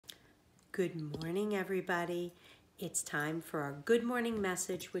Good morning, everybody. It's time for our good morning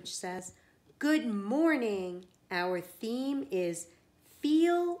message, which says, Good morning. Our theme is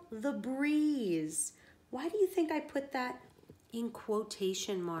Feel the Breeze. Why do you think I put that in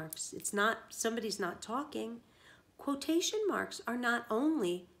quotation marks? It's not, somebody's not talking. Quotation marks are not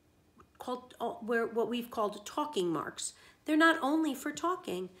only called, what we've called talking marks. They're not only for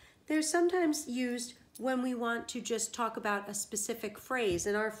talking. They're sometimes used when we want to just talk about a specific phrase.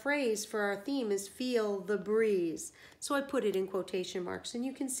 And our phrase for our theme is feel the breeze. So I put it in quotation marks. And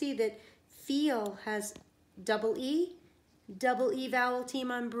you can see that feel has double E vowel team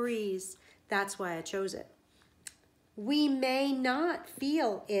on breeze. That's why I chose it. We may not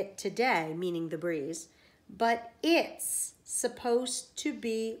feel it today, meaning the breeze, but it's supposed to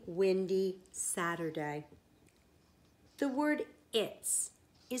be windy Saturday. The word it's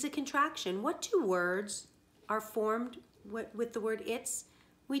is a contraction. What two words are formed with the word it's?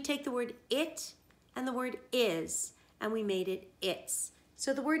 We take the word it and the word is, and we made it it's.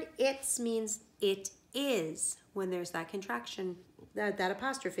 So the word it's means it is when there's that contraction, that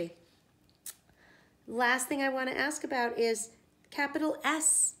apostrophe. Last thing I want to ask about is capital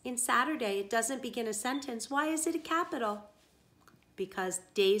S in Saturday. It doesn't begin a sentence. Why is it a capital? Because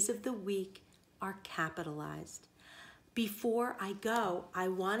days of the week are capitalized. Before I go, I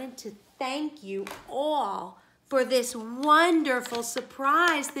wanted to thank you all for this wonderful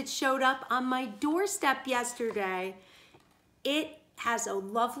surprise that showed up on my doorstep yesterday. It has a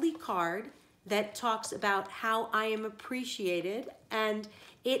lovely card that talks about how I am appreciated, and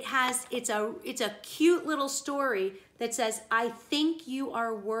it's a cute little story that says, I think you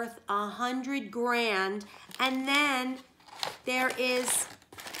are worth 100 grand, and then there is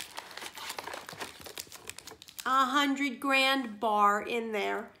 100 grand bar in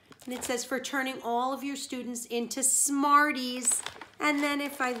there, and it says for turning all of your students into Smarties. And then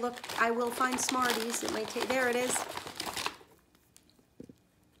if I look, I will find Smarties. It might take, there it is.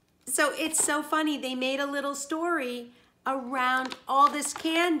 So it's so funny. They made a little story around all this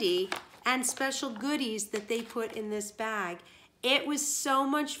candy and special goodies that they put in this bag. It was so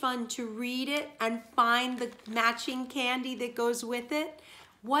much fun to read it and find the matching candy that goes with it.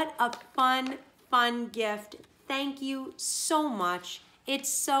 What a fun gift. Thank you so much. It's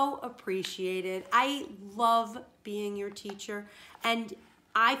so appreciated. I love being your teacher, and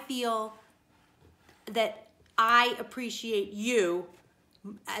I feel that I appreciate you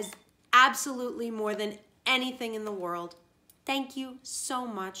as absolutely more than anything in the world. Thank you so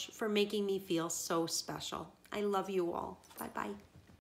much for making me feel so special. I love you all. Bye-bye.